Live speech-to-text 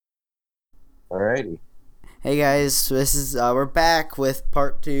Alrighty. Hey guys, so this is we're back with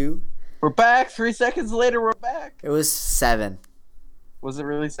part 2. We're back. 3 seconds later, we're back. It was 7. Was it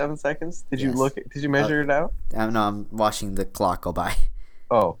really 7 seconds? Did you Yes. Did you measure it out? No, I'm watching the clock go by.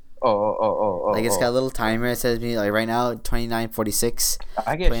 Oh. Like it's got a little timer. It says me like right now 29:46,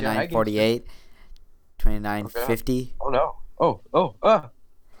 I get you. 29:48, 29:50. Oh no. Oh.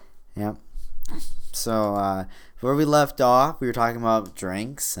 Yep. So where we left off, we were talking about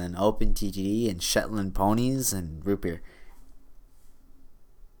drinks and open TGD and Shetland ponies and root beer.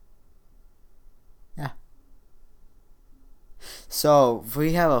 Yeah. So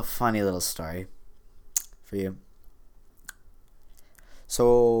we have a funny little story for you.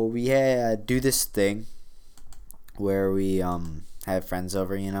 So we do this thing where we have friends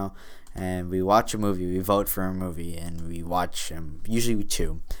over, and we watch a movie. We vote for a movie, and we watch them. Usually we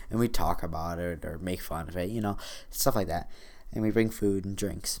chew, and we talk about it or make fun of it, stuff like that. And we bring food and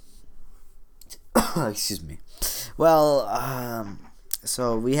drinks. Excuse me. Well,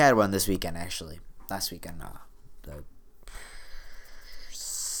 so we had one this weekend actually. Last weekend, the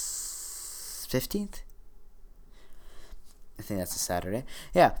 15th. I think that's a Saturday.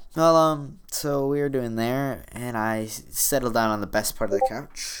 Yeah. Well, so we were doing there, and I settled down on the best part of the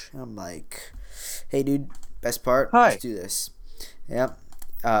couch. I'm like, "Hey, dude, best part. Hi. Let's do this." Yep.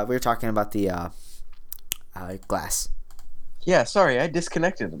 We were talking about the glass. Yeah. Sorry, I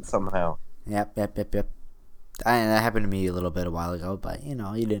disconnected it somehow. Yep. That happened to me a little bit a while ago, but you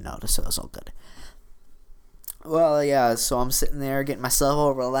didn't notice, so it was all good. Well, yeah. So I'm sitting there getting myself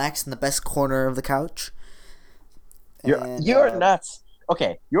all relaxed in the best corner of the couch. You're nuts.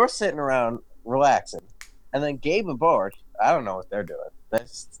 Okay, you're sitting around relaxing, and then Gabe and Bart, I don't know what they're doing.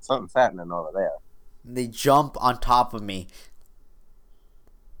 Something's happening over there. They jump on top of me,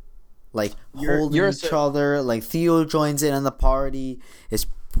 like holding each other. Like Theo joins in on the party. It's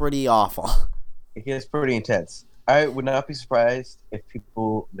pretty awful. It gets pretty intense. I would not be surprised if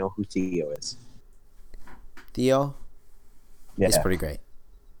people know who Theo is. Theo? Yeah. He's pretty great.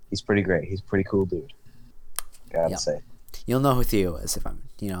 He's pretty great. He's a pretty cool dude. Gotta say. You'll know who Theo is if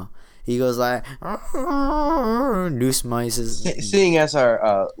he goes like noose mices. Seeing as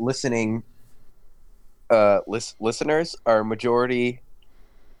our listening listeners are majority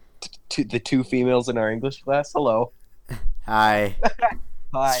to the two females in our English class. Hello. Hi.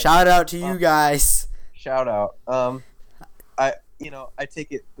 Hi. Shout out to you guys. Shout out. I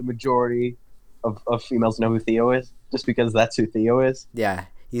take it the majority of females know who Theo is just because that's who Theo is. Yeah,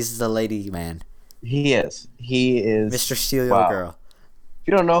 he's the lady man. He is. Mr. Steal Your Girl. If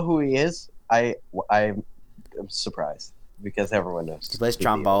you don't know who he is, I'm surprised because everyone knows. He plays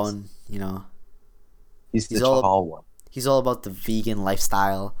trombone. He's the tall one. He's all about the vegan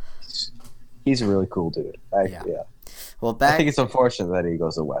lifestyle. He's a really cool dude. Yeah. Well, I think it's unfortunate that he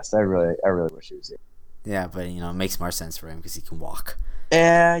goes to West. I really wish he was here. Yeah, but it makes more sense for him because he can walk.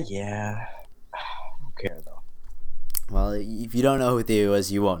 Yeah. I don't care though. Well, if you don't know who Theo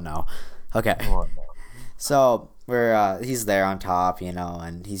is, you won't know. Okay. Oh, no. So he's there on top,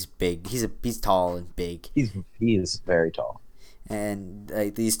 and he's big. He's tall and big. He is very tall. And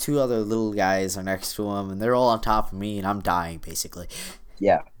these two other little guys are next to him, and they're all on top of me, and I'm dying basically.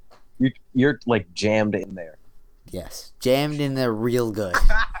 Yeah, you're like jammed in there. Yes, jammed in there real good.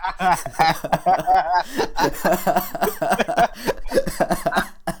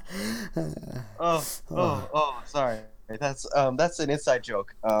 Oh, sorry. That's an inside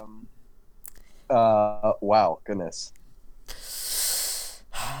joke. Wow, goodness.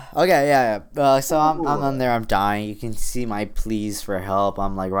 Okay, yeah. So I'm on there. I'm dying. You can see my pleas for help.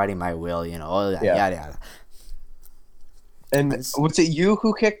 I'm like riding my wheel, Yeah. And was it you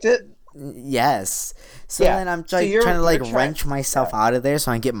who kicked it? Yes. So then I'm trying to wrench myself out of there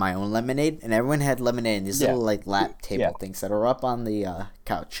so I can get my own lemonade. And everyone had lemonade in these little lap table things that are up on the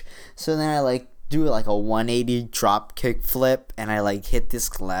couch. So then I do a 180 drop kick flip, and I hit this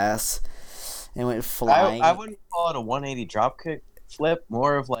glass and went flying. I wouldn't call it a 180 drop kick flip,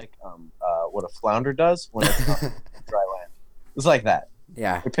 more of what a flounder does when it's on dry land. It's like that.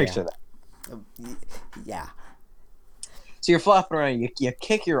 Yeah. Picture that. Yeah. So you're flopping around, you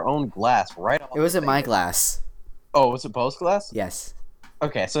kick your own glass right off. It wasn't my glass. Oh, was it Bo's glass? Yes.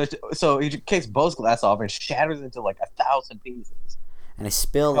 Okay, so he kicks Bo's glass off and shatters into 1,000 pieces. And I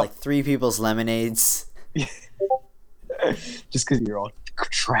spilled 3 people's lemonades. Just because you're all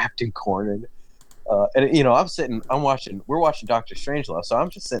trapped and cornered. And we're watching Doctor Strangelove, so I'm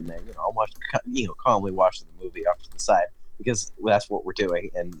just sitting there, I'm watching, calmly watching the movie off to the side because that's what we're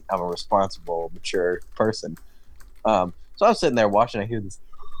doing, and I'm a responsible, mature person. So I'm sitting there watching. I hear this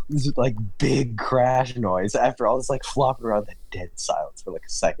this like big crash noise after all this like flopping around, that dead silence for like a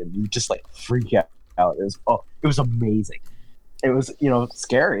second. You just like freak out. It was amazing. It was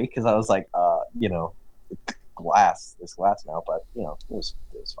scary because I was like this glass now, but it was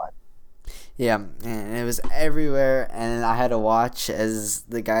fine. Yeah, and it was everywhere, and I had to watch as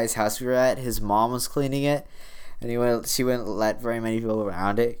the guy's house we were at. His mom was cleaning it, and she wouldn't let very many people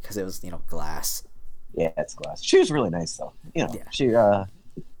around it because it was glass. Yeah, it's glass. She was really nice though. Yeah. She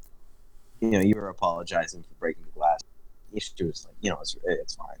you were apologizing for breaking the glass. She was like,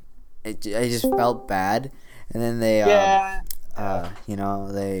 it's fine. I just felt bad, and then they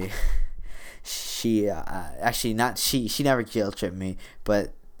she actually not she never guilt tripped me,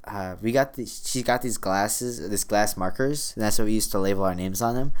 but she got these glasses, this glass markers, and that's what we used to label our names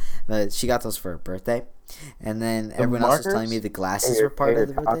on them. But she got those for her birthday, and then everyone else was telling me the glasses were part of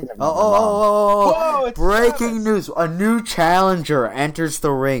the birthday. Whoa, Breaking Travis. news: a new challenger enters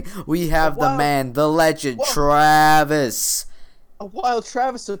the ring. We have the man, the legend, Travis. A wild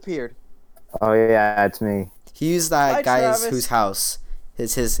Travis appeared. Oh yeah, it's me. He used that Hi, guy's Travis. whose house.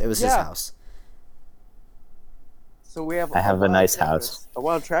 It was his house. So we have. I have a wild nice Travis. house. A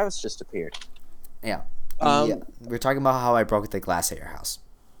wild Travis just appeared. Yeah. Um, We're talking about how I broke the glass at your house.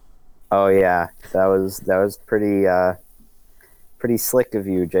 Oh yeah, that was pretty slick of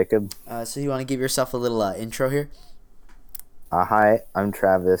you, Jacob. So you want to give yourself a little intro here? Hi, I'm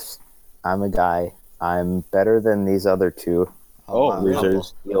Travis. I'm a guy. I'm better than these other two Oh,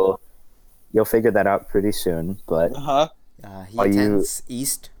 losers. You'll figure that out pretty soon. But He Are you- attends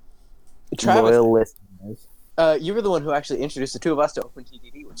East. Travis, loyal listeners, you were the one who actually introduced the two of us to Open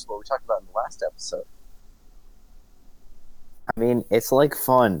TDD, which is what we talked about in the last episode. I mean, it's like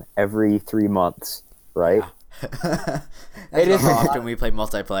fun every 3 months, right? That's It is how a lot. often we play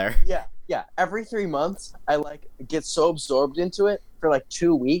multiplayer. Yeah. Every 3 months, I get so absorbed into it for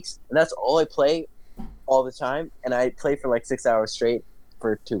 2 weeks, and that's all I play all the time. And I play for 6 hours straight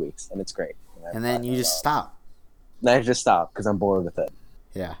for 2 weeks, and it's great. And then you just stop. Then I just stop because I'm bored with it.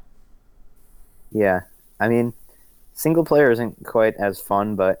 Yeah. Yeah. I mean, single player isn't quite as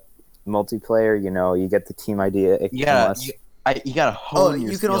fun, but multiplayer, you get the team idea. You gotta hone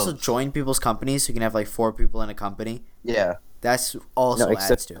your you can also skills. join people's companies. So you can have 4 people in a company. Yeah. That's also No,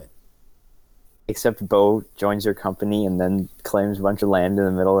 adds to it. Except Bo joins your company and then claims a bunch of land in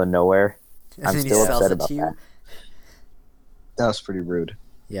the middle of nowhere. And I'm then he still sells upset it about to you. that. That was pretty rude.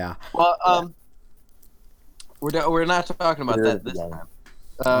 Yeah. Well, we're not talking about that this time.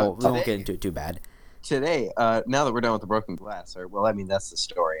 Well, we won't Today- get into it too bad. Today, now that we're done with the broken glass, that's the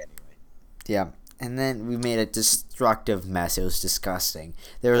story anyway. Yeah. And then we made a destructive mess. It was disgusting.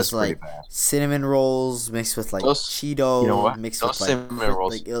 There was That's pretty bad. cinnamon rolls mixed with Those- Cheetos, you know what? mixed Those with cinnamon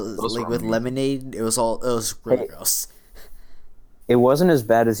rolls, it was, those were with amazing. lemonade. It was really Hey. gross. It wasn't as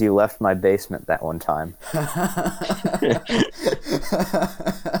bad as you left my basement that one time. With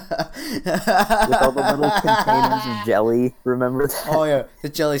all the little containers of jelly, remember that? Oh yeah, the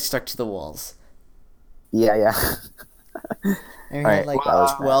jelly stuck to the walls. Yeah. And we Alright, had well, that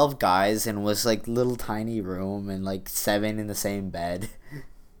was 12 guys and was little tiny room and 7 in the same bed.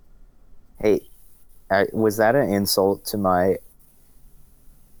 Hey, was that an insult to my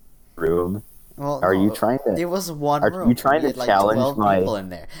room? Well, Are no, you trying to? It was one Are room. you trying We to had, challenge 12 my? people in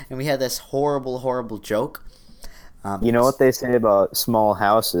there, and we had this horrible joke. You know what they say about small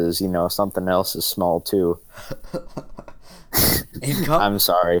houses? Something else is small too. Income? I'm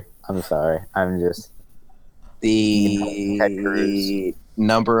sorry. I'm just Ted Cruz. The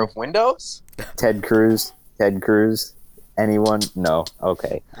number of windows? Ted Cruz. Anyone? No.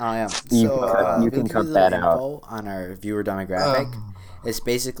 Okay. Oh yeah. You So can we'll give cut you that the out. info on our viewer demographic. It's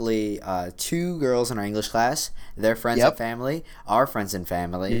basically 2 girls in our English class, their friends Yep. and family, our friends and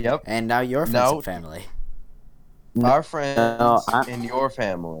family, Yep. and now your friends No. and family. Our friends I- and your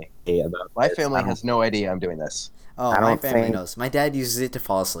family. Hey, about My this. family I don't- has no idea I'm doing this. Oh, I my don't family think- knows. My dad uses it to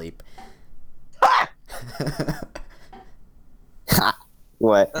fall asleep.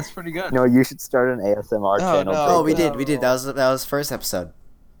 What? That's pretty good. No, you should start an ASMR channel. no. Oh, we Jacob. did. That was first episode.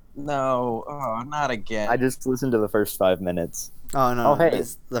 No, not again. I just listened to the first 5 minutes. Oh no! Oh, hey.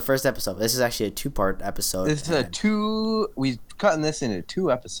 It's the first episode. This is actually a 2-part episode. This is a and- 2. We've cutting this into 2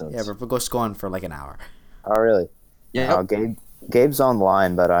 episodes. Yeah, we're just going for an hour. Oh, really? Yeah. Oh, Gabe's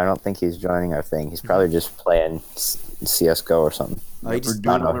online, but I don't think he's joining our thing. He's probably just playing CS:GO or something. Oh, he We're just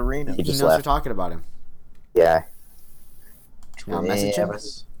doing no. arena. He he just knows we're left. talking about him. Yeah. You wanna message him?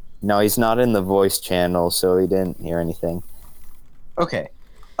 Travis. No, he's not in the voice channel, so he didn't hear anything. Okay.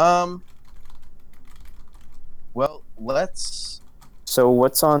 Well, let's So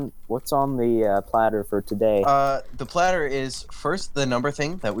what's on the platter for today? The platter is first the number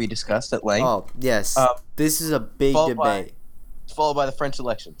thing that we discussed at length, Oh yes, Um, this is a big followed by- debate. followed by the French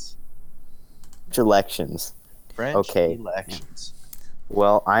elections. Elections. French Okay. elections.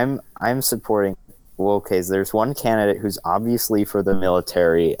 Well, I'm supporting. Well, okay, so there's one candidate who's obviously for the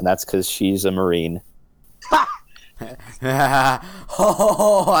military, and that's because she's a Marine.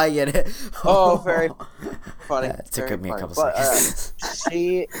 Oh, I get it. Oh, very funny. Yeah, it took very me a funny. couple But,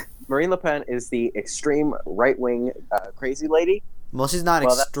 seconds. Marine Le Pen is the extreme right-wing crazy lady. Well, she's not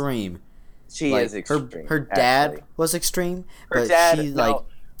Well, that's- extreme. She Like, is extreme. Her dad actually. was extreme, Her but dad, she no,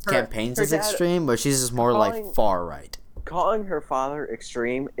 her- campaigns her as dad- extreme, but she's just more calling- like far right. Calling her father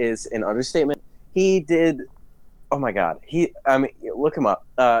extreme is an understatement. He did. Oh my God. I mean, look him up.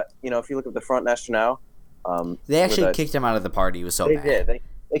 If you look up the Front National, They actually with a- kicked him out of the party. It was so they bad. did.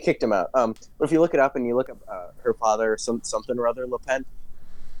 They kicked him out. But if you look it up and you look up her father, something or other, Le Pen,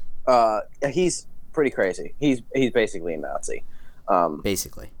 he's pretty crazy. He's basically a Nazi.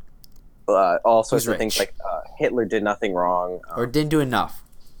 Basically, All sorts He's of things rich. like Hitler did nothing wrong. or didn't do enough.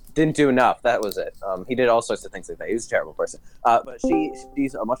 Didn't do enough. That was it. He did all sorts of things like that. He was a terrible person. But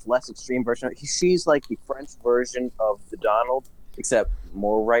she's a much less extreme version of it. She's like the French version of the Donald, except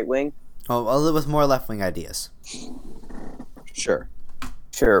more right wing. Oh, a little with more left wing ideas. Sure.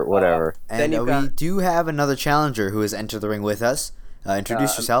 Sure, whatever. Then And you've we got- do have another challenger who has entered the ring with us.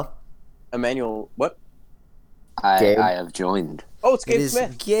 Introduce yourself. Emmanuel, what? Gabe? I have joined. Oh, it's It Gabe is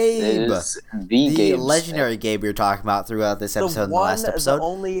Smith. It Gabe, is the Gabe legendary Gabe we were talking about throughout this episode The and the one, last episode. the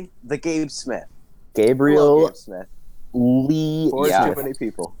only, the Gabe Smith. Gabriel Hello, Gabe Smith. Lee. Or Yeah. too many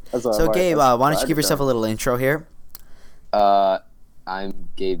people. So Gabe, why don't you give yourself a little intro here? I'm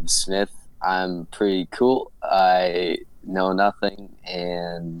Gabe Smith. I'm pretty cool. I know nothing,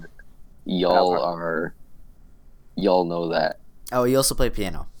 and y'all know that. Oh, you also play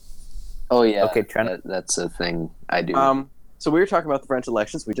piano. Oh yeah, Okay, Trent. that's a thing I do. So we were talking about the French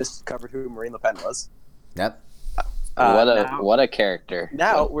elections. We just covered who Marine Le Pen was. Yep. what a character.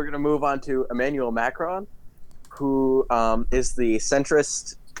 Now we're going to move on to Emmanuel Macron, who is the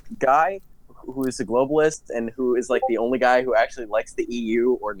centrist guy, who is a globalist, and who is like the only guy who actually likes the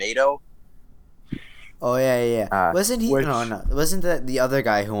EU or NATO. Oh yeah. Wasn't he? which- No. Wasn't that the other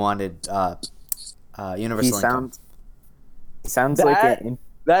guy who wanted He universal income? sounds like an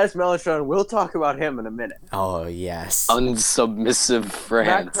That is Mélenchon. We'll talk about him in a minute. Oh yes. Unsubmissive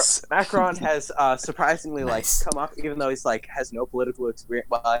France. Macron has surprisingly Nice. come up, even though he's has no political experience.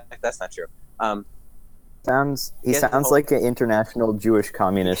 Well, that's not true. sounds Yes, like an international Jewish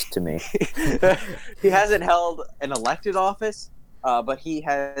communist to me. He hasn't held an elected office, but he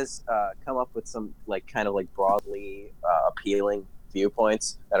has come up with some broadly appealing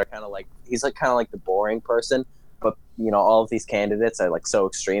viewpoints that are he's kind of like the boring person, but all of these candidates are so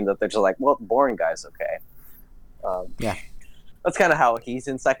extreme that they're just well, the boring guy's okay. Yeah. That's kind of how he's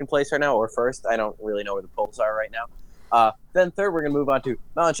in second place right now, or first. I don't really know where the polls are right now. Then third, we're going to move on to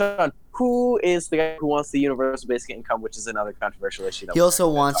Mélenchon, who is the guy who wants the universal basic income, which is another controversial issue. He also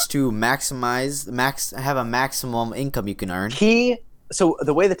wants to have a maximum income you can earn. So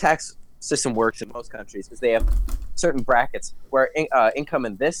the way the tax system works in most countries is they have certain brackets where income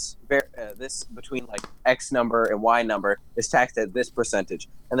in this between X number and Y number is taxed at this percentage,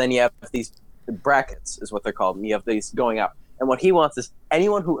 and then you have these brackets is what they're called, and you have these going up. And what he wants is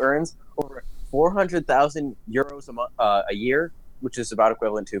anyone who earns over 400,000 euros a year, which is about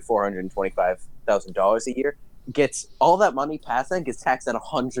equivalent to $425,000 a year, gets all that money passed and gets taxed at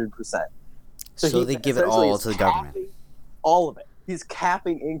 100%. So they give it essentially all is to the government. capping all of it. He's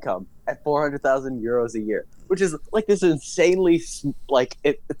capping income at 400,000 euros a year, which is this insanely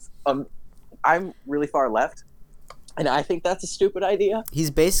I'm really far left, and I think that's a stupid idea. He's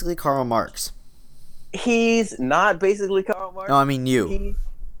basically Karl Marx. He's not basically Karl Marx. No, I mean you.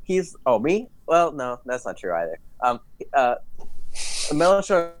 He's me? Well, no, that's not true either.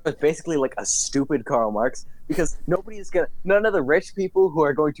 Mélenchon is basically a stupid Karl Marx, because none of the rich people who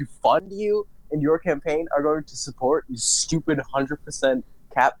are going to fund you in your campaign are going to support your stupid 100%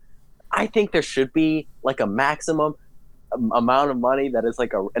 cap. I think there should be a maximum amount of money that is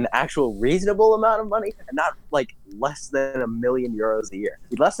an actual reasonable amount of money, and not less than €1 million a year.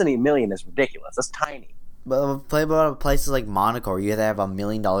 Less than $1 million is ridiculous. That's tiny. But play about places like Monaco, where you have to have $1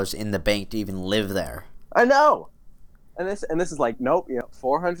 million in the bank to even live there. I know. And this is nope.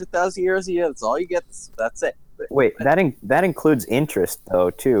 400,000 euros a year. That's all you get. That's it. Wait, that includes interest though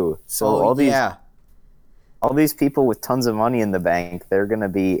too. So all these people with tons of money in the bank, they're gonna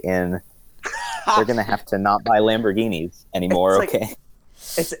have to not buy Lamborghinis anymore. It's Okay.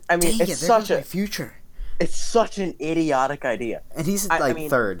 it's Dang it's it, such there goes my a future. It's such an idiotic idea. And he's I mean,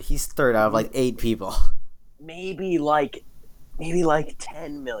 third. He's third out of like 8 people. maybe like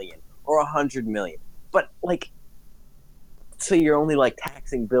 10 million or 100 million, but like, so you're only like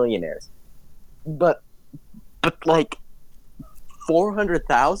taxing billionaires, but like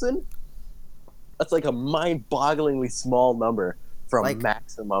 400,000. That's like a mind-bogglingly small number from Like-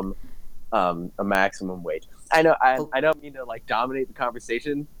 a maximum wage. I know I don't mean to like dominate the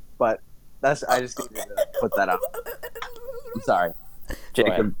conversation, but I just needed to put that out. I'm sorry.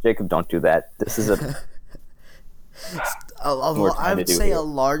 Jacob, don't do that. This is a We're trying I to would do say here. a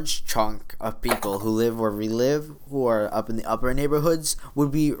large chunk of people who live where we live, who are up in the upper neighborhoods,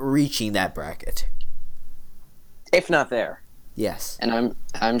 would be reaching that bracket. If not there. Yes. And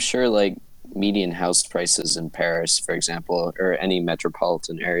I'm sure like median house prices in Paris, for example, or any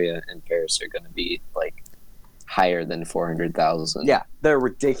metropolitan area in Paris are going to be like higher than 400,000. Yeah, they're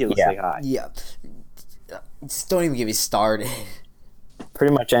ridiculously high. Yeah. Just don't even get me started.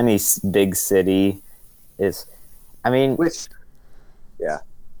 pretty much any big city is. I mean, Which, yeah,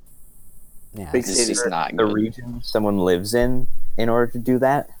 Yeah. Big This city is not the good. region someone lives in order to do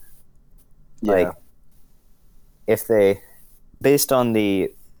that. yeah. Like, if they, based on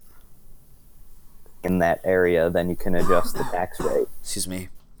the in that area, then you can adjust the tax rate. Excuse me.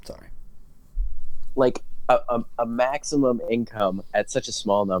 Sorry. Like a maximum income at such a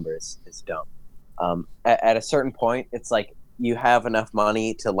small number is dumb. At a certain point, it's like you have enough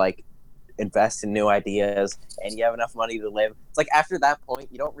money to like invest in new ideas, and you have enough money to live. It's like after that point,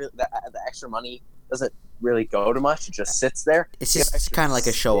 you don't really the extra money doesn't really go to much. It just sits there. It's You have just extra kind of like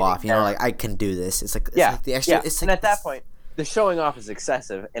a show off, you know, there. like I can do this. It's like Yeah, like the extra. yeah. It's And like, at that point, the showing off is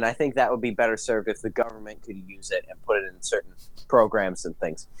excessive, and I think that would be better served if the government could use it and put it in certain programs and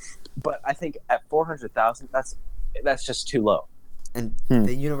things. But I think at 400,000, that's just too low. and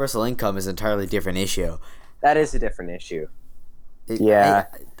the universal income is an entirely different issue. That is a different issue. Yeah.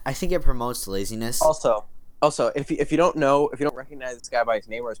 I think it promotes laziness. Also, if you don't recognize this guy by his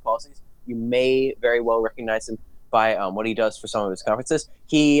name or his policies, you may very well recognize him by what he does for some of his conferences.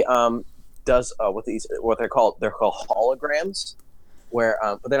 He does what they're called holograms, where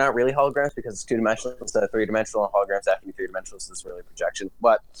but they're not really holograms because it's 2-dimensional instead of 3-dimensional. And holograms have to be 3-dimensional, so it's really a projection.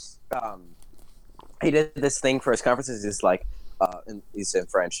 But he did this thing for his conferences. He's like, and he's in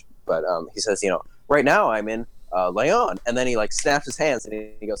French, but he says, right now I'm in Lyon, and then he like snaps his hands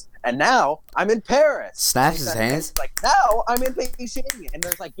and he goes, and now I'm in Paris. Snaps And he his says- hands? He's like, now I'm in Beijing, and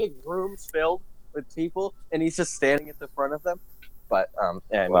there's like big rooms filled with people, and he's just standing at the front of them. But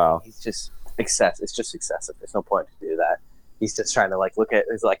yeah, I mean, Wow. he's just excessive. It's just excessive. There's no point to do that. He's just trying to like look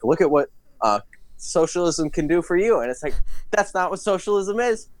at what socialism can do for you, and it's like that's not what socialism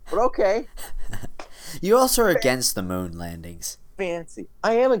is. But okay. You also are against the moon landings. Fancy.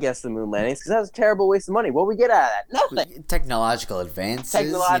 I am against the moon landings because that's a terrible waste of money. What we get out of that? Nothing. Technological advances,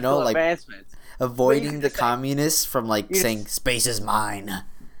 Technological like advancements. avoiding the just say- communists from like you saying just- space is mine.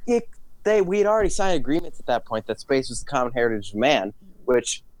 We had already signed agreements at that point that space was the common heritage of man,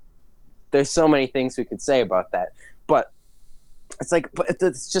 which there's so many things we could say about that. But it's like, but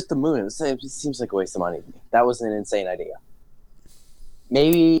it's just the moon. It seems like a waste of money to me. That was an insane idea.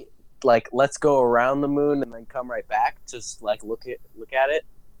 Maybe like let's go around the moon and then come right back. Just like look at it.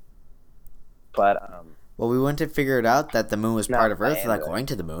 But Well, we wouldn't have figured out that the moon was Not part of Earth planned, without though. going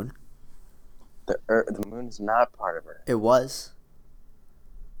to the moon. the moon is not part of Earth. It was.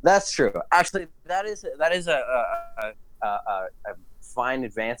 That's true. Actually, that is a fine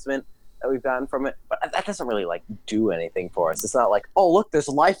advancement that we've gotten from it, but that doesn't really like do anything for us. It's not like, oh look, there's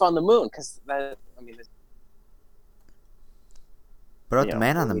life on the moon, because that I mean, What about the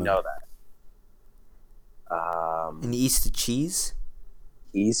man on the we moon? know that. And he eats the cheese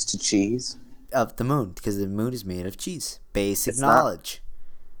East to cheese. of the moon because the moon is made of cheese. Basic It's not. knowledge.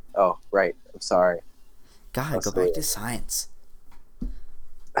 Oh right. I'm sorry. God, That's go the back way- to science.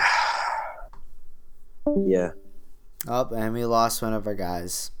 Yeah. Oh, and we lost one of our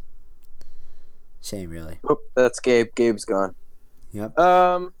guys. Shame, really. Oop, that's Gabe. Gabe's gone. Yep.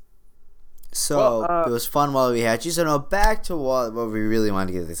 Well, So it was fun while we had you. So now back to what we really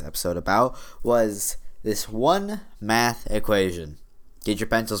wanted to get this episode about was this one math equation. Get your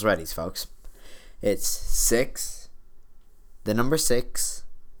pencils ready, folks. It's 6, the number 6,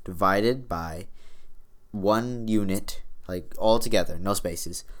 divided by 1 unit, like all together, no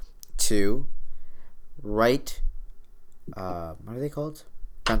spaces. 2, right, what are they called?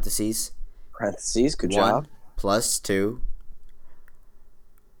 Parentheses. Parentheses. Good 1 job. plus 2,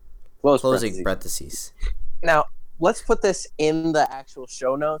 Close closing parentheses. parentheses. Now, let's put this in the actual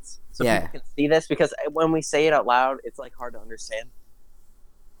show notes so Yeah. people can see this, because when we say it out loud, it's like hard to understand.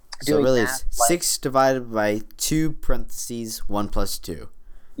 So doing really, math, it's 6 divided by 2 parentheses 1 plus 2.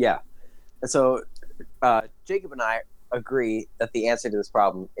 Yeah. So Jacob and I agree that the answer to this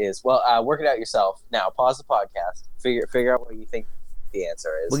problem is, well, work it out yourself. Now, pause the podcast. Figure out what you think the answer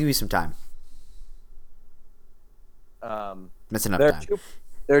is. We'll give you some time. That's enough time.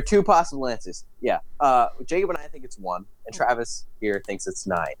 There are 2 possible answers. Yeah. Jacob and I think it's 1, and Travis here thinks it's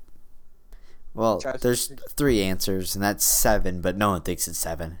 9. Well, Travis, there's 3 answers, and that's 7, but no one thinks it's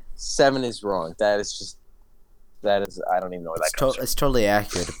 7. 7 is wrong. That is I don't even know where that comes from. It's totally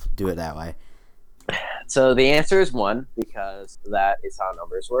accurate to do it that way. So the answer is 1 because that is how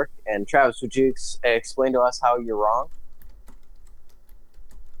numbers work. And Travis, would you explain to us how you're wrong?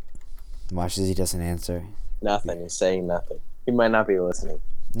 Watch as he doesn't answer. Nothing. He's saying nothing. He might not be listening.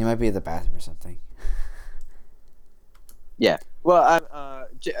 He might be at the bathroom or something. Yeah. Well,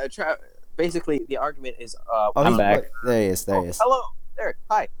 basically, the argument is. I'm back. There he is. Hello. There.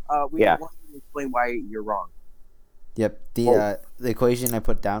 Hi. We Yeah. want you to explain why you're wrong. Yep. The equation I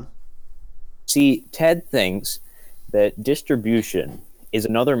put down. See, Ted thinks that distribution is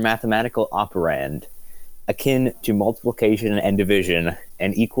another mathematical operand akin to multiplication and division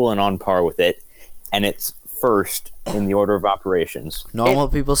and equal and on par with it, and it's first in the order of operations. Normal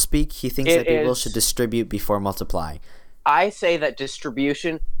people speak. He thinks that people is- should distribute before multiplying. I say that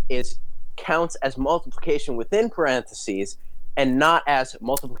distribution counts as multiplication within parentheses and not as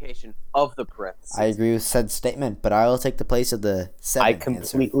multiplication of the parentheses. I agree with said statement, but I will take the place of the 7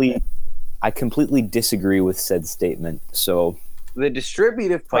 I completely disagree with said statement. So The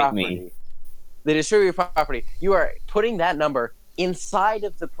distributive Fight me. property. The distributive property. You are putting that number inside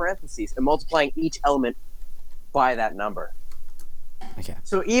of the parentheses and multiplying each element by that number. Okay.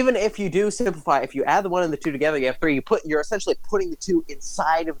 So even if you do simplify, if you add the 1 and the 2 together, you have 3. You're essentially putting the 2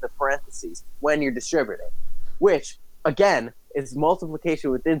 inside of the parentheses when you're distributing, which again is multiplication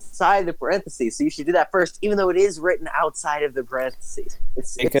within inside the parentheses. So you should do that first, even though it is written outside of the parentheses.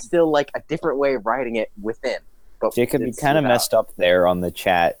 It's still like a different way of writing it within. But Jacob, you kind of messed up there on the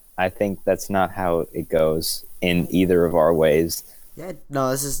chat. I think that's not how it goes in either of our ways. Yeah.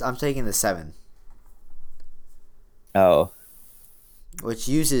 No, I'm taking the 7, Oh, which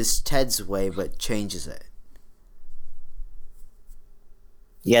uses Ted's way but changes it.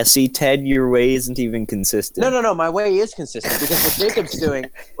 yeah. See, Ted, your way isn't even consistent. No. My way is consistent because what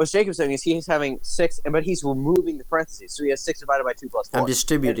Jacob's doing is he's having 6, but he's removing the parentheses. So he has 6 divided by 2 plus 4. I'm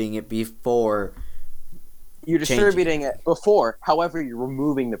distributing it before. You're distributing it before. However, you're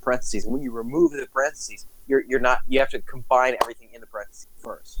removing the parentheses. And when you remove the parentheses, you're not. You have to combine everything in the parentheses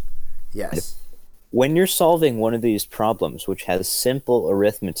first. Yes. When you're solving one of these problems, which has simple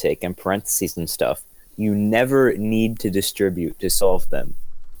arithmetic and parentheses and stuff, you never need to distribute to solve them.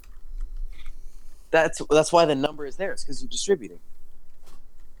 That's why the number is there. It's because you're distributing.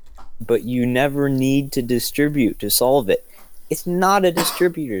 But you never need to distribute to solve it. It's not a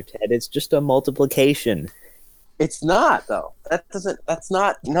distributor, Ted. It's just a multiplication. It's not though. That's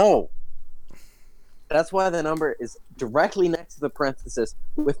not. No. That's why the number is directly next to the parenthesis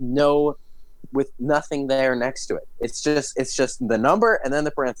with nothing there next to it. It's just the number and then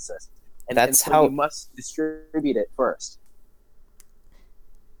the parenthesis. And so how you must distribute it first.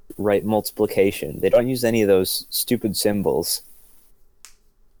 Right, multiplication. They don't use any of those stupid symbols.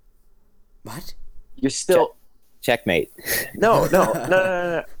 What? You're still Checkmate. No.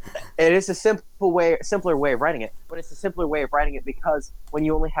 It is a simpler way of writing it, but it's a simpler way of writing it because when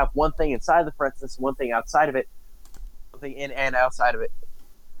you only have one thing inside the parenthesis, one thing outside of it, something in and outside of it,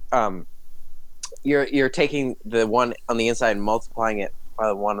 you're taking the one on the inside and multiplying it by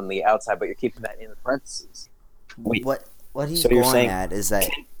the one on the outside, but you're keeping that in the parentheses. Wait, What he's so you're going saying at is that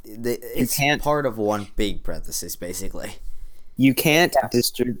it's part of one big parenthesis, basically. you can't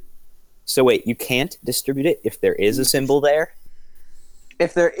distribute. So wait, you can't distribute it if there is a symbol there?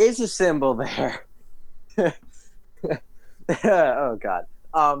 If there is a symbol there, oh god.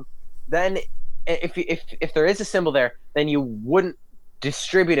 Then if there is a symbol there, then you wouldn't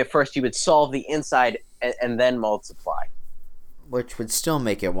distribute it first. You would solve the inside and then multiply, Which would still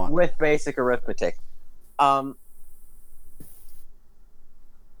make it 1. with basic arithmetic.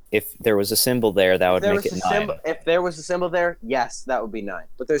 If there was a symbol there, that would make it 9. If there was a symbol there, yes, that would be 9.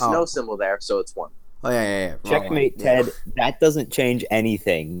 But there's no symbol there, so it's 1. Oh, yeah. Checkmate, Yeah. Ted. That doesn't change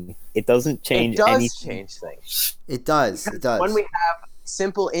anything. It doesn't change It does anything. change things. It does. When we have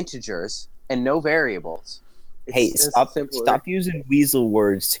simple integers and no variables. Hey, stop using weasel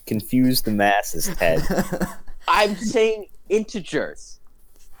words to confuse the masses, Ted. I'm saying integers.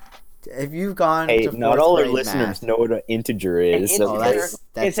 If you've gone Hey, to not fourth all our grade listeners math, know what an integer An is. integer Okay?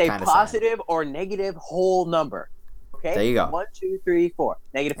 that's is a kinda positive or negative whole number. Okay. There you go. 1, 2, 3, 4.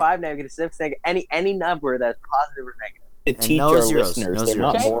 -5, -6, any number that's positive or negative. To And teach no our zeros, listeners, no they're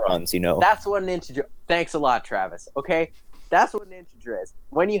not zeros. morons, you know. That's what an integer. Thanks a lot, Travis. Okay, that's what an integer is.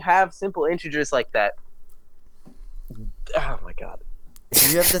 When you have simple integers like that. Oh my god.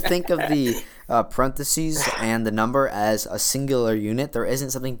 You have to think of the parentheses and the number as a singular unit. There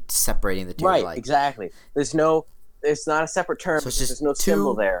isn't something separating the two. Right. Like Exactly. It's not a separate term. So it's because just there's no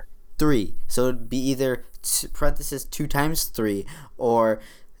symbol 2, there. 3. So it'd be either parentheses 2 times 3 or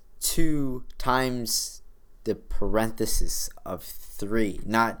 2 times the parenthesis of 3,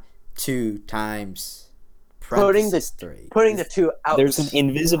 not 2 times parenthesis 3. Putting the 2 out. There's an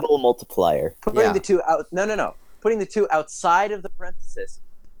invisible multiplier. Putting the 2 out. No. Putting the 2 outside of the parenthesis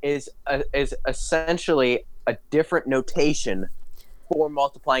is essentially a different notation for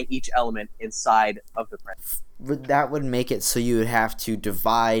multiplying each element inside of the parenthesis. That would make it so you would have to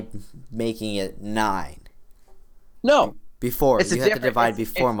divide, making it 9. No. Before It's a you have to different- divide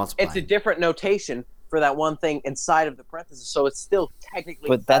it's- before it's multiplying. a different notation for that one thing inside of the parenthesis, so it's still technically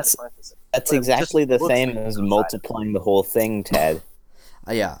But inside that's- the parenthesis. That's But it exactly just the looks same like as it's multiplying the whole thing, Ted.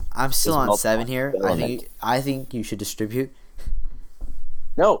 Yeah, I'm still Just on 7 here. multiplying the I think you should distribute.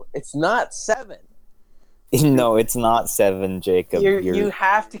 No, it's not 7. No, it's not 7, Jacob. You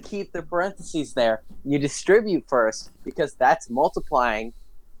have to keep the parentheses there. You distribute first because that's multiplying,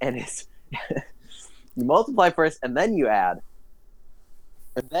 and it's you multiply first and then you add.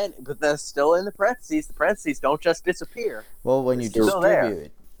 But that's still in the parentheses. The parentheses don't just disappear. Well, when you It's still there.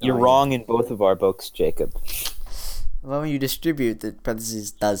 distribute, You're wrong in both of our books, Jacob. Well, when you distribute, the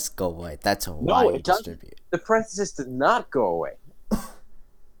parentheses does go away. That's why you it doesn't. distribute. The parenthesis does not go away.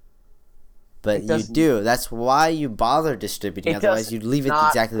 But It you doesn't- do. That's why you bother distributing. It Otherwise, does you'd leave it not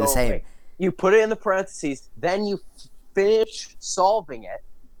exactly the go same. away. You put it in the parentheses, then you finish solving it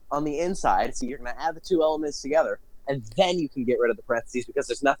on the inside. So you're going to add the 2 elements together, and then you can get rid of the parentheses because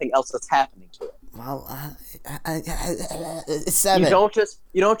there's nothing else that's happening to it. Well, it's 7. You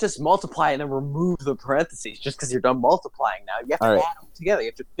don't just multiply and then remove the parentheses just because you're done multiplying. Now you have to All right. add them together. You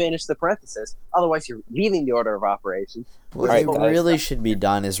have to finish the parentheses. Otherwise, you're leaving the order of operations. What Alright, it guys. really should be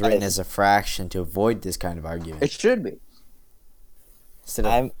done is written as a fraction to avoid this kind of argument. It should be. Instead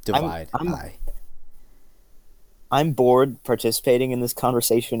of I'm- divide I'm- by. I'm bored participating in this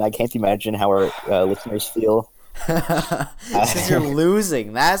conversation. I can't imagine how our listeners feel. Because you're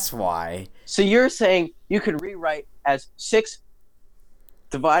losing. That's why. So you're saying you could rewrite as 6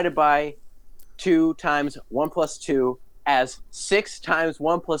 divided by 2 times 1 plus 2 as 6 times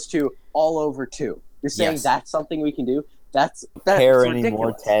 1 plus 2 all over 2. You're saying Yes. that's something we can do? That's Care ridiculous.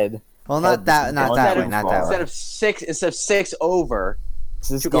 anymore, Ted. Well, not that Instead way. of- Not that Instead way. of 6 over.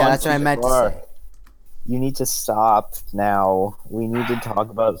 This is Yeah, gone that's what I too meant to far. say. You need to stop now. We need to talk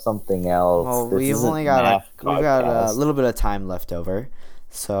about something else. Well, This we've isn't only got math we've got a podcast. little bit of time left over.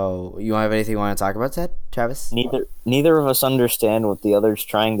 So, you have anything you want to talk about, Ted? Travis? Neither of us understand what the other's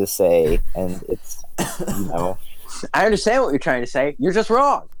trying to say, and it's I understand what you're trying to say. You're just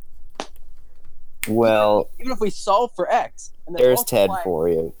wrong. well, Even if we solve for x, and then there's Ted multiply- for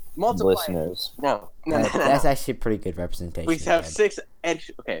you, multiply. listeners. No. That's actually a pretty good representation. We of have Ted. 6.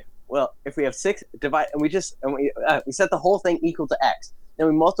 Okay. Well, if we have 6 divide, and we set the whole thing equal to x, then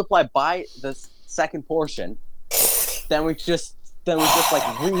we multiply by the second portion. Then we just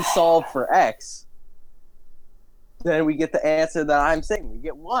like resolve for x. Then we get the answer that I'm saying. We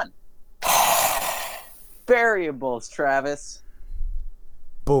get 1. Variables, Travis.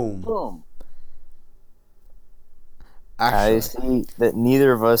 Boom. Boom. I Actually, see that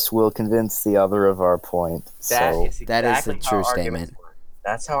neither of us will convince the other of our point. So that is the exactly true how arguments statement. work.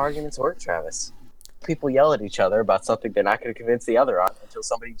 That's how arguments work, Travis. People yell at each other about something they're not going to convince the other on until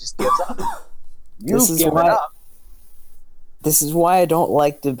somebody just gives up. This You've is given why- up. this is why I don't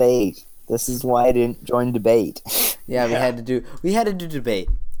like debate. This is why I didn't join debate. Yeah, we Yeah. had to do debate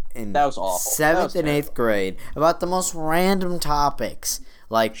in That was awful. That 7th was and 8th grade about the most random topics.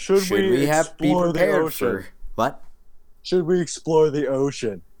 Like, should we we have be explore the prepared ocean? for what? Should we explore the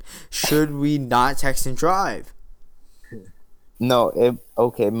ocean? Should we not text and drive? No,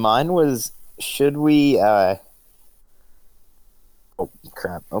 okay. Mine was should we? Oh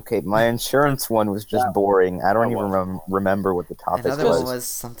crap. Okay, my insurance one was just boring. I don't that even was. remember what the topic Another was. one was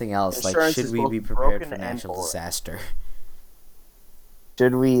something else. Like, Insurance should is we both be prepared broken for and natural boring. disaster?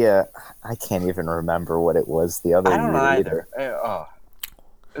 Should we? I can't even remember what it was the other I don't year know either. either.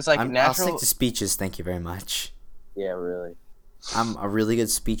 It's like I'll natural. stick to speeches. Thank you very much. Yeah, really. I'm a really good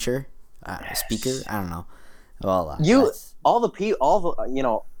speaker. Speaker. I don't know. Well, You that's- all the people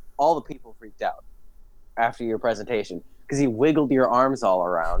freaked out after your presentation because he wiggled your arms all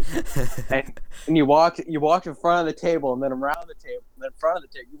around, and you walked in front of the table, and then around the table, and then in front of the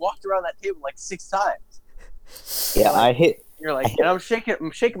table. You walked around that table like 6 times. Yeah, You're like, and I'm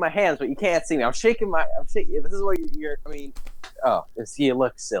shaking my hands, but you can't see me. I'm shaking. This is what you're. I mean, you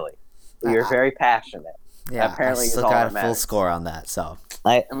look silly. You're very passionate. Yeah, apparently I still got a full score on that. So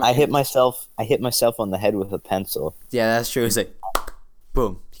I hit myself on the head with a pencil. yeah, that's true. It's like,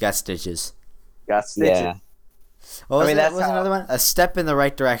 boom, you got stitches. Got stitches. Yeah. What was that's What's another one? A step in the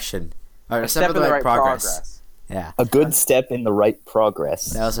right direction, or A step in the right progress. Yeah, A good step in the right progress.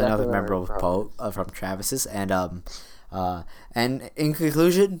 that was Step another in the right memorable progress. quote from Travis's. And in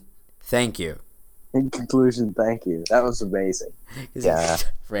conclusion, thank you. In conclusion, thank you. That was amazing. 'Cause Yeah. he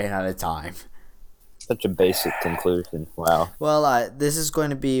ran out of time. Such a basic conclusion. Wow. Well, this is going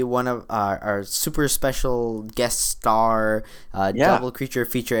to be one of our super special guest star double creature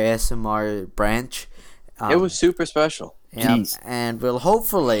feature ASMR branch. It was super special. Yeah, Jeez. and we'll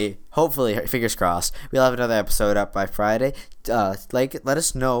hopefully, fingers crossed, we'll have another episode up by Friday. Let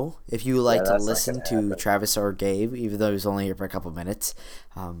us know if you would like to that's not listen gonna to happen. Travis or Gabe, even though he's only here for a couple minutes.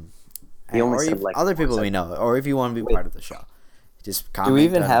 He only or said, if like, other 4 people we know, or if you want to be part of the show, just comment. Do we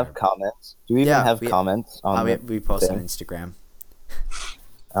even on have our- comments? Do we even Yeah, have we- comments on we post on thing? Instagram,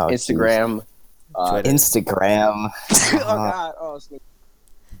 Oh, Instagram. Twitter. Instagram. Oh God! Oh,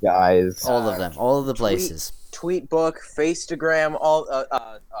 Guys. all of them, all of the places. Tweetbook, Faceagram, all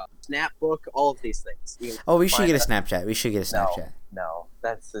Snapbook, all of these things. You can Oh, we should find get a us. Snapchat. We should get a Snapchat. No,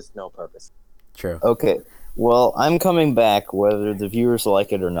 there's no purpose. True. Okay. Well, I'm coming back whether the viewers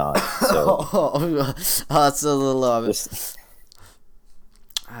like it or not. So That's a little. just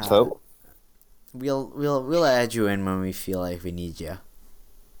vote. We'll add you in when we feel like we need you.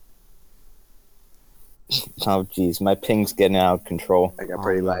 Oh jeez, my ping's getting out of control. I got Oh,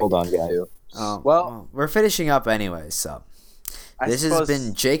 pretty no. laggy Hold on, guys. too. Oh, Well- we're finishing up anyway, so this has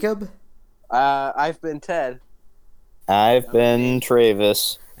been Jacob, I've been Ted. I've been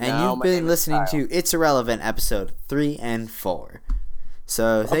Travis. and No, you've my been name is listening Kyle. to It's Irrelevant episode 3 and 4.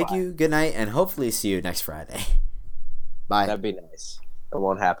 So thank Bye-bye. you, good night, and hopefully see you next Friday. Bye. That'd be nice. It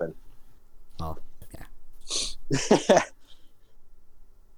won't happen. Well, yeah.